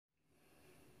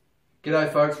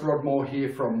G'day folks, Rod Moore here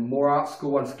from Moore Art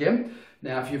School once again.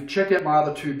 Now if you've checked out my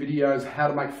other two videos, how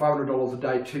to make $500 a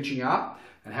day teaching art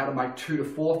and how to make $2,000 to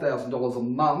 $4,000 a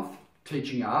month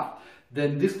teaching art,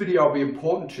 then this video will be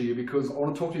important to you because I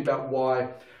want to talk to you about why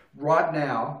right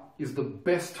now is the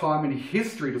best time in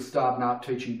history to start an art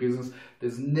teaching business.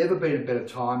 There's never been a better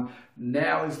time.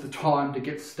 Now is the time to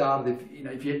get started.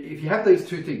 If you have these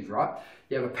two things, right?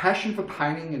 You have a passion for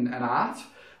painting and art,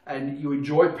 and you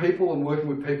enjoy people and working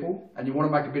with people, and you want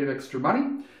to make a bit of extra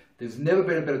money, there's never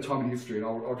been a better time in history. And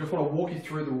I just want to walk you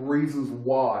through the reasons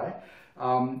why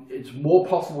it's more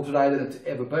possible today than it's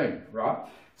ever been, right?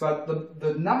 So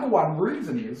the number one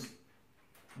reason is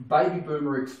baby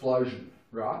boomer explosion,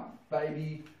 right?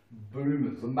 Baby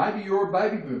boomers. And maybe you're a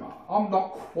baby boomer. I'm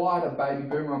not quite a baby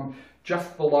boomer. I'm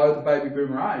just below the baby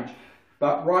boomer age.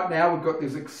 But right now we've got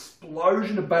this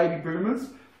explosion of baby boomers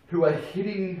who are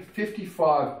hitting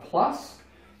 55 plus,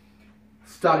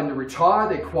 starting to retire.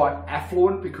 They're quite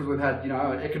affluent because we've had,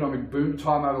 an economic boom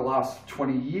time over the last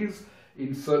 20 years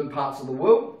in certain parts of the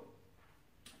world.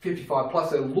 55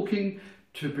 plus, they're looking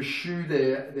to pursue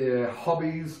their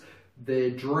hobbies,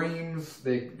 their dreams,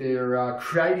 their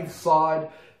creative side,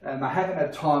 and they haven't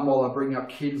had time while they're bringing up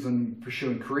kids and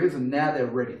pursuing careers, and now they're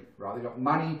ready, right? They've got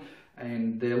money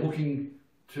and they're looking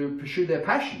to pursue their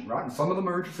passion, right? And some of them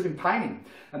are interested in painting,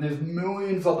 and there's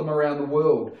millions of them around the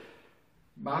world.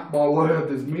 Mark my word,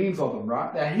 there's millions of them,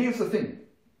 right? Now here's the thing.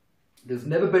 There's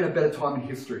never been a better time in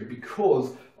history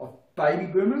because of baby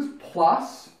boomers,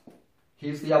 plus,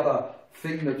 here's the other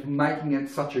thing that's making it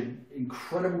such an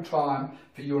incredible time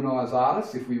for you and I as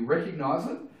artists, if we recognize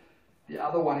it. The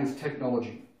other one is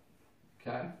technology,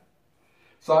 okay?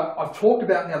 So I've talked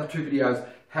about in the other two videos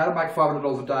how to make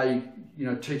 $500 a day,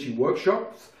 teaching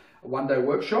workshops, a one-day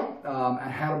workshop,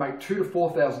 and how to make $2,000 to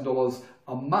 $4,000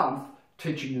 a month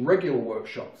teaching regular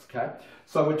workshops, okay?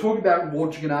 So we're talking about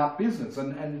launching an art business,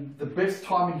 and the best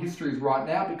time in history is right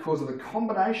now because of the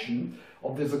combination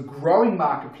of there's a growing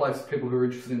marketplace of people who are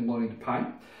interested in learning to paint,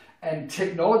 and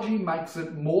technology makes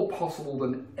it more possible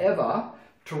than ever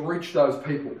to reach those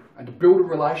people and to build a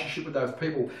relationship with those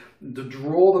people, to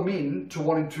draw them in to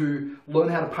wanting to learn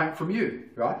how to paint from you,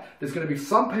 right? There's going to be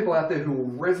some people out there who will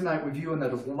resonate with you and they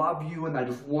just love you and they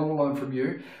just want to learn from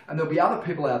you, and there'll be other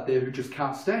people out there who just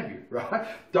can't stand you, right?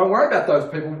 Don't worry about those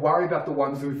people, worry about the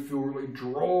ones who feel really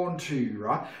drawn to you,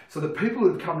 right? So the people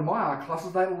who've come to my art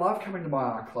classes, they love coming to my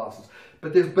art classes,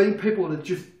 but there's been people that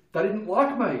they didn't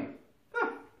like me.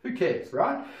 Who cares,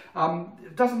 right?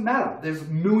 It doesn't matter. There's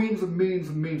millions and millions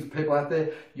and millions of people out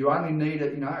there. You only need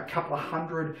a couple of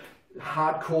hundred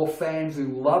hardcore fans who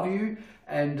love you,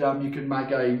 and you can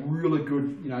make a really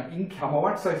good income. I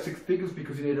won't say six figures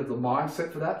because you need to have the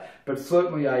mindset for that, but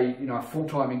certainly a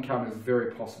full-time income is very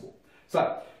possible.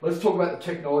 So let's talk about the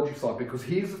technology side, because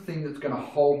here's the thing that's going to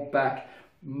hold back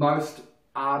most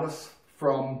artists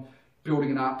from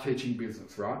building an art teaching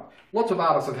business, right? Lots of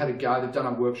artists have had a go, they've done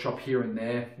a workshop here and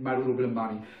there, made a little bit of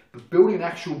money, but building an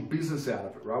actual business out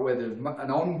of it, right, where there's an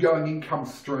ongoing income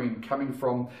stream coming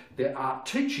from their art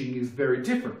teaching is very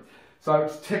different.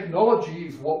 So technology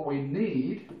is what we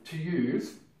need to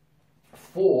use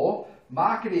for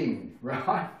marketing,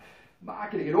 right?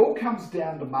 Marketing, it all comes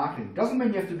down to marketing. Doesn't mean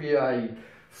you have to be a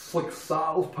slick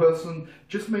salesperson,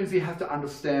 just means you have to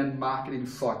understand marketing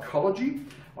psychology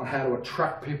on how to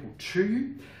attract people to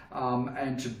you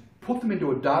and to put them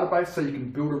into a database so you can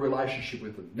build a relationship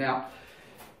with them. Now,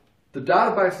 the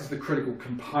database is the critical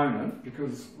component,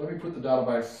 because let me put the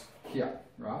database here,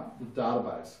 right? The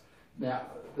database. Now,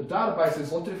 the database,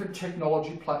 there's lots of different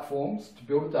technology platforms to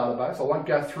build a database. I won't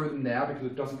go through them now because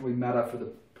it doesn't really matter for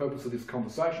the purpose of this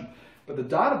conversation. But the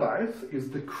database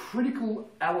is the critical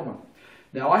element.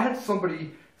 Now, I had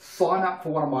somebody sign up for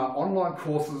one of my online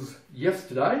courses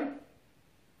yesterday,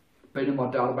 been in my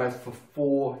database for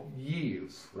 4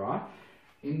 years, right?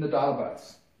 In the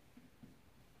database.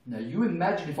 Now, you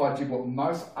imagine if I did what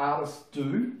most artists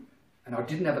do and I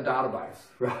didn't have a database,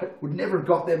 right? Would never have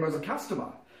got them as a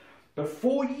customer. But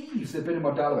 4 years they've been in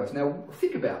my database. Now,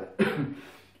 think about it.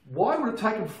 Why would it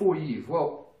take them 4 years?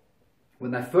 Well,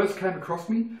 when they first came across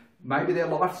me, maybe their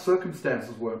life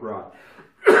circumstances weren't right.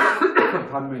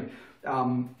 Pardon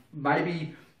me.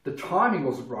 Maybe the timing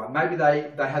wasn't right. Maybe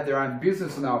they had their own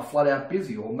business and they were flat out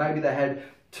busy, or maybe they had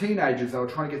teenagers they were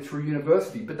trying to get through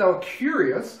university, but they were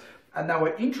curious and they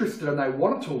were interested and they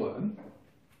wanted to learn,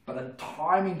 but the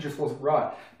timing just wasn't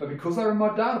right. But because they were in my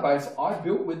database, I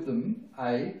built with them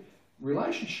a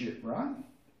relationship, right?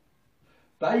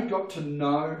 They got to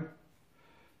know,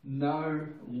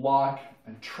 like,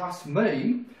 and trust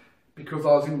me because I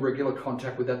was in regular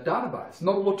contact with that database.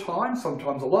 Not all the time,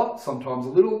 sometimes a lot, sometimes a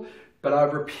little, But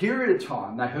over a period of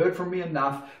time, they heard from me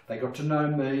enough, they got to know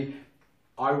me,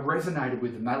 I resonated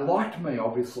with them. They liked me,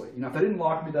 obviously. You know, if they didn't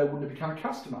like me, they wouldn't have become a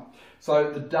customer.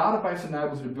 So the database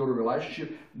enables you to build a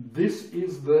relationship. This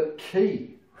is the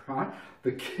key, right?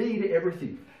 The key to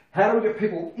everything. How do we get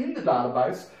people in the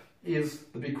database is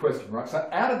the big question, right? So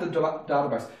out of the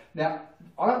database. Now,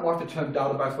 I don't like the term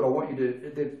database, but I want you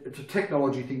to, it's a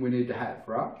technology thing we need to have,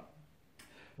 right?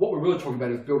 What we're really talking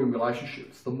about is building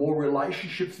relationships. The more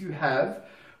relationships you have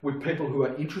with people who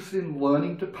are interested in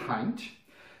learning to paint,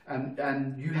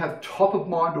 and you have top of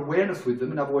mind awareness with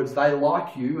them, in other words, they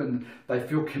like you and they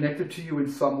feel connected to you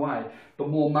in some way, the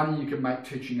more money you can make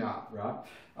teaching art,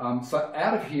 right? So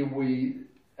out of here,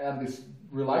 out of this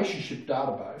relationship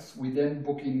database, we then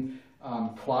book in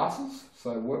classes,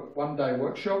 so one-day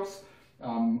workshops,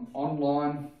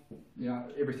 online, you know,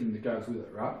 everything that goes with it,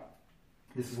 right?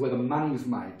 This is where the money is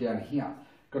made, down here.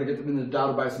 Got to get them in the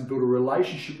database and build a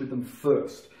relationship with them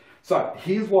first. So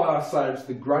here's why I say it's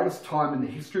the greatest time in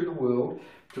the history of the world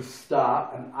to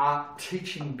start an art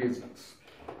teaching business,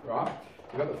 right?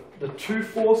 We've got the two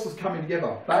forces coming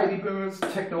together, baby boomers,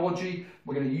 technology.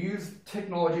 We're going to use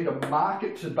technology to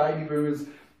market to baby boomers,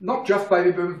 not just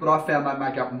baby boomers, but I found they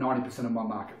make up 90% of my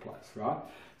marketplace, right?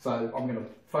 So I'm going to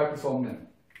focus on them.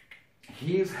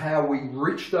 Here's how we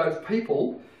reach those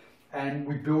people and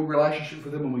we build relationships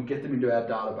with them and we get them into our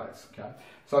database, okay?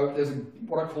 So there's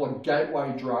what I call a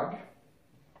gateway drug,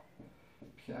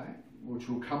 okay, which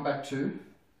we'll come back to.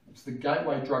 It's the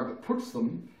gateway drug that puts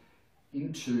them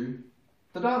into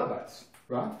the database,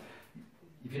 right?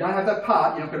 If you don't have that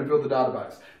part, you're not going to build the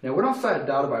database. Now, when I say a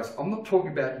database, I'm not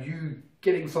talking about you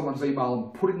getting someone's email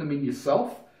and putting them in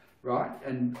yourself, right,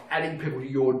 and adding people to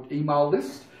your email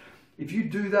list. If you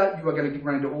do that, you are going to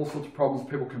run into all sorts of problems,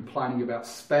 people complaining about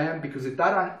spam, because if they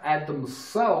don't add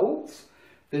themselves,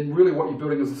 then really what you're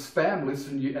building is a spam list,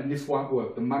 and this won't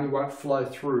work. The money won't flow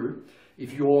through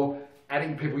if you're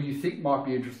adding people you think might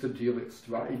be interested to your list,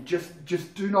 right?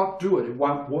 Just do not do it. It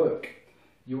won't work.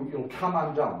 It'll come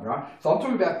undone, right? So I'm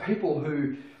talking about people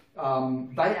who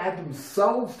they add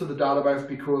themselves to the database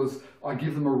because I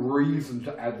give them a reason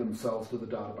to add themselves to the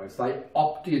database. They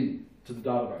opt in to the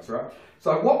database, right?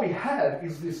 So what we have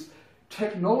is this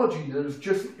technology that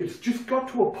it's just got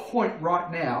to a point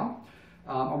right now.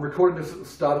 I'm recording this at the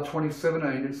start of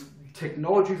 2017.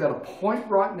 Technology's at a point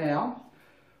right now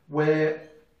where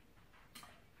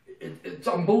it's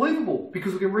unbelievable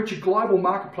because we can reach a global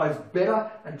marketplace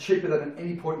better and cheaper than at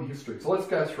any point in history. So let's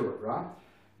go through it, right?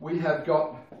 We have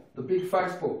got the big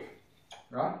Facebook,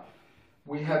 right?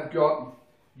 We have got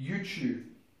YouTube.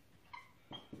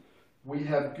 We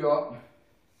have got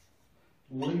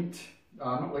not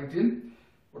LinkedIn.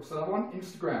 What's the other one?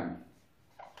 Instagram.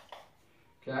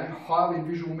 Okay, highly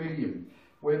visual medium.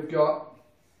 We've got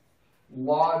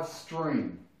live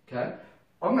stream. Okay,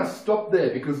 I'm going to stop there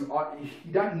because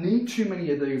you don't need too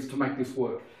many of these to make this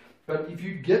work. But if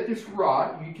you get this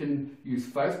right, you can use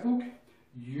Facebook,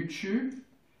 YouTube,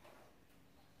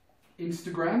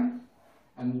 Instagram,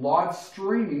 and live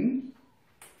streaming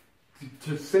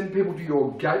to send people to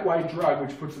your gateway drug,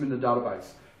 which puts them in the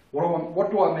database.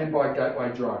 What do I mean by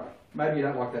gateway drug? Maybe you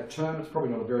don't like that term. It's probably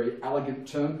not a very elegant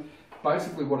term.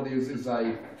 Basically what it is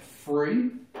a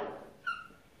free,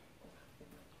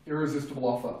 irresistible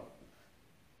offer.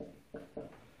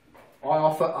 I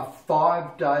offer a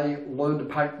 5-day Learn to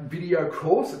Paint video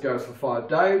course. It goes for 5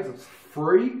 days. It's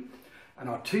free. And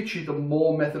I teach you the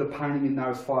more method of painting in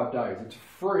those 5 days. It's a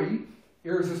free,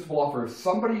 irresistible offer. If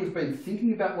somebody has been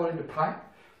thinking about learning to paint,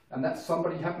 and that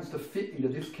somebody happens to fit into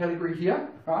this category here,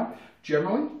 right,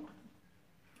 generally,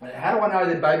 how do I know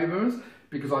they're baby boomers?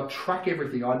 Because I track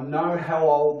everything. I know how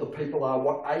old the people are,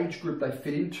 what age group they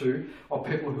fit into of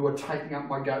people who are taking up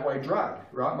my gateway drug,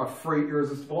 right, my free,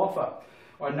 irresistible offer.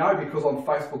 I know because on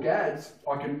Facebook ads,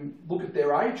 I can look at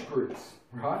their age groups,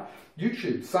 right?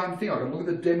 YouTube, same thing. I can look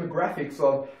at the demographics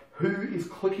of who is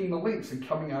clicking the links and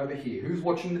coming over here, who's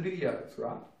watching the videos,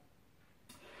 right?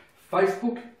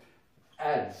 Facebook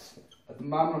ads. At the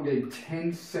moment, I'm getting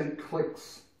 10-cent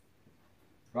clicks,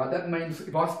 right? That means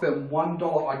if I spend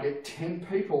 $1, I get 10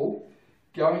 people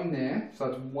going there. So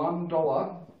it's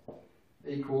 $1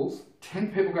 equals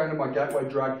 10 people going to my gateway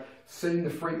drug, seeing the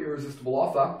free irresistible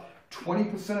offer.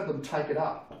 20% of them take it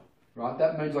up, right?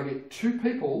 That means I get 2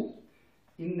 people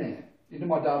in there, into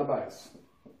my database,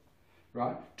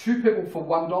 right? 2 people for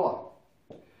 $1.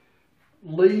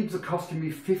 Leads are costing me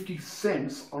 50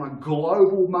 cents on a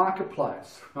global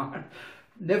marketplace, right?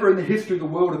 Never in the history of the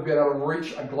world have been able to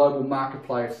reach a global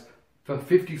marketplace for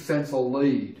 50 cents a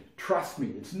lead. Trust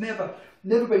me, it's never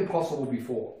been possible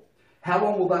before. How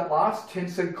long will that last?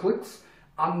 10-cent clicks?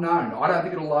 unknown. I don't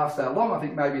think it'll last that long. I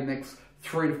think maybe the next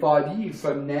 3 to 5 years.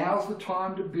 So now's the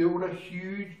time to build a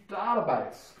huge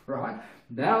database, right?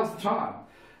 Now's the time.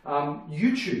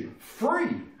 YouTube,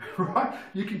 free, right?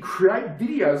 You can create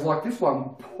videos like this one,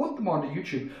 put them onto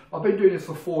YouTube. I've been doing this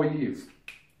for 4 years.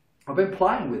 I've been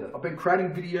playing with it. I've been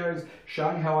creating videos,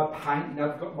 showing how I paint. You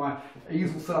know, I've got my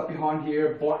easel set up behind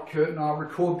here, a black curtain. I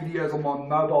record videos on my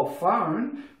mobile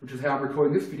phone, which is how I'm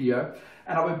recording this video.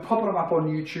 And I've been popping them up on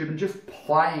YouTube and just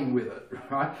playing with it,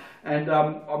 right? And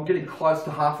I'm getting close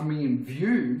to 500,000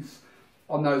 views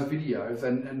on those videos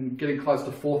and getting close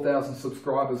to 4,000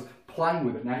 subscribers playing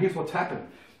with it. Now here's what's happened,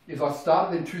 is I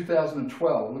started in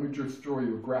 2012. Let me just draw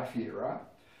you a graph here, right?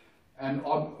 And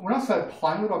when I say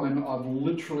playing with it, I mean I've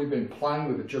literally been playing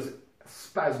with it just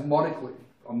spasmodically.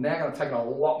 I'm now going to take it a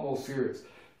lot more serious.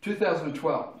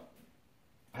 2012,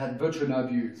 I had virtually no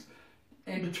views.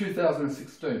 Into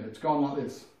 2016, it's gone like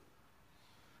this,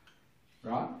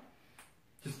 right?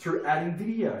 Just through adding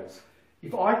videos.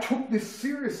 If I took this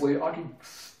seriously, I could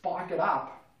spike it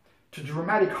up to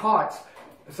dramatic heights.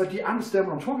 So do you understand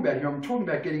what I'm talking about here? I'm talking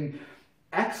about getting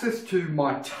access to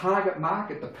my target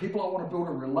market, the people I want to build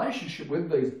a relationship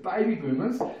with, these baby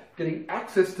boomers, getting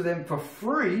access to them for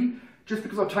free just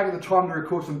because I've taken the time to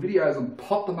record some videos and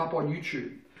pop them up on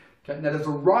YouTube. Okay? Now there's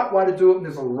a right way to do it and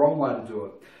there's a wrong way to do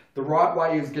it. The right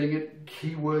way is getting it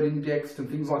keyword indexed and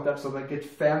things like that so that it gets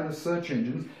found in the search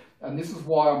engines. And this is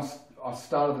why I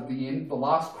started at the end, the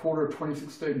last quarter of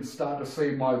 2016, started to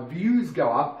see my views go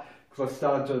up because I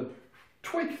started to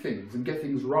tweak things and get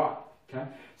things right. Okay?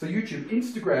 So YouTube,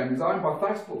 Instagram is owned by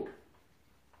Facebook.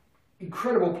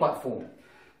 Incredible platform.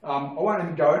 I won't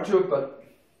even go into it, but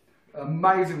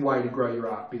amazing way to grow your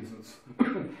art business.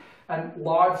 And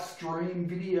live stream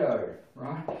video,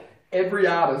 right? Every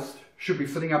artist should be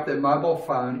setting up their mobile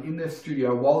phone in their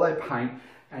studio while they paint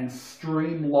and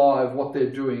stream live what they're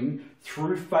doing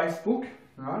through Facebook,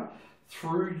 right?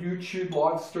 Through YouTube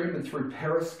live stream and through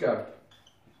Periscope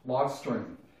live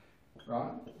stream,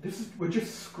 right? We're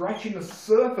just scratching the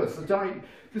surface.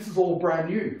 This is all brand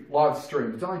new, live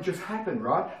stream. It's only just happened,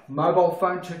 right? Mobile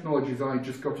phone technology has only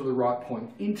just got to the right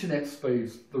point. Internet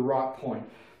speeds, the right point.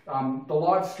 The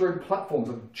live stream platforms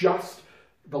have just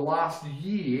the last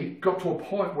year got to a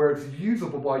point where it's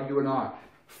usable by you and I.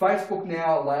 Facebook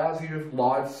now allows you to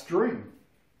live stream.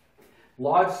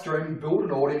 Live stream, build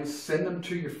an audience, send them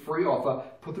to your free offer,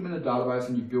 put them in a database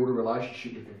and you build a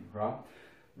relationship with them, right?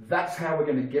 That's how we're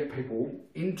going to get people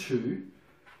into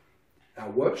our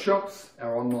workshops,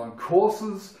 our online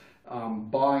courses,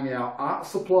 buying our art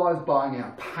supplies, buying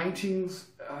our paintings.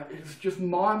 It's just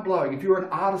mind-blowing. If you're an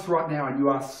artist right now and you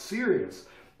are serious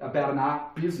about an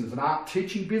art business, an art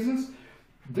teaching business,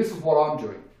 this is what I'm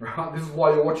doing, right? This is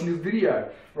why you're watching this video.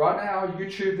 Right now,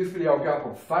 YouTube, this video will go up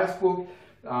on Facebook,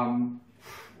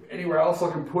 anywhere else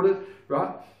I can put it, right?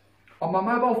 On my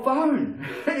mobile phone.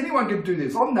 Anyone can do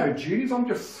this. I'm no genius, I'm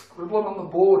just scribbling on the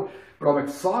board, but I'm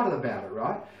excited about it,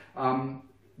 right?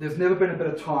 There's never been a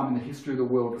better time in the history of the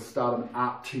world to start an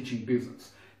art teaching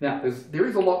business. Now, there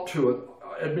is a lot to it.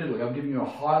 Admittedly, I'm giving you a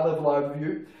high-level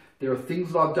overview. There are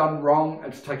things that I've done wrong.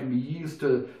 It's taken me years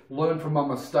to learn from my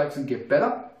mistakes and get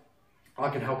better. I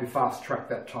can help you fast track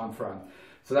that time frame.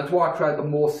 So that's why I created the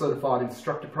More Certified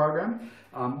Instructor program.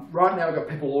 Right now, we've got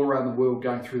people all around the world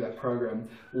going through that program,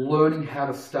 learning how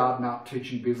to start an art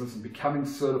teaching business and becoming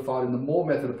certified in the More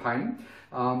method of painting,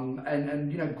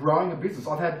 and you know, growing a business.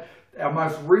 I've had our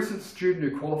most recent student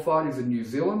who qualified is in New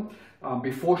Zealand.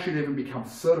 Before she'd even become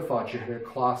certified, she had her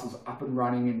classes up and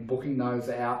running and booking those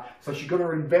out. So she got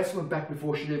her investment back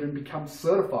before she'd even become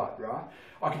certified, right?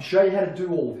 I can show you how to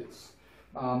do all this.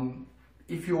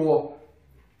 If you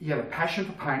have a passion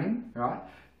for painting, right?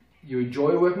 You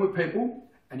enjoy working with people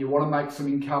and you want to make some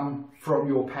income from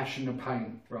your passion of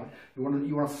painting, right? You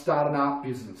want to start an art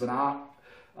business, an art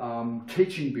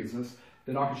teaching business,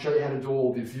 then I can show you how to do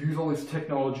all this. Use all this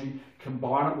technology,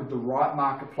 combine it with the right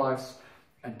marketplace,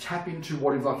 and tap into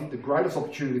what is, I think, the greatest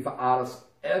opportunity for artists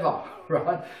ever,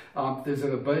 right? There's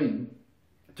ever been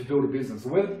to build a business.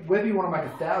 Whether you want to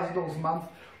make $1,000 a month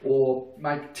or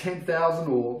make 10,000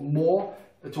 or more,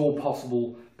 it's all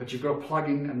possible, but you've got to plug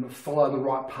in and follow the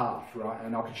right path, right?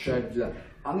 And I can show you how to do that.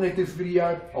 Underneath this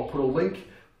video, I'll put a link,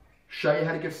 show you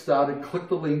how to get started, click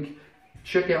the link,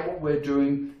 check out what we're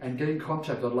doing, and get in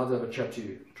contact. I'd love to have a chat to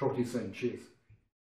you. Talk to you soon. Cheers.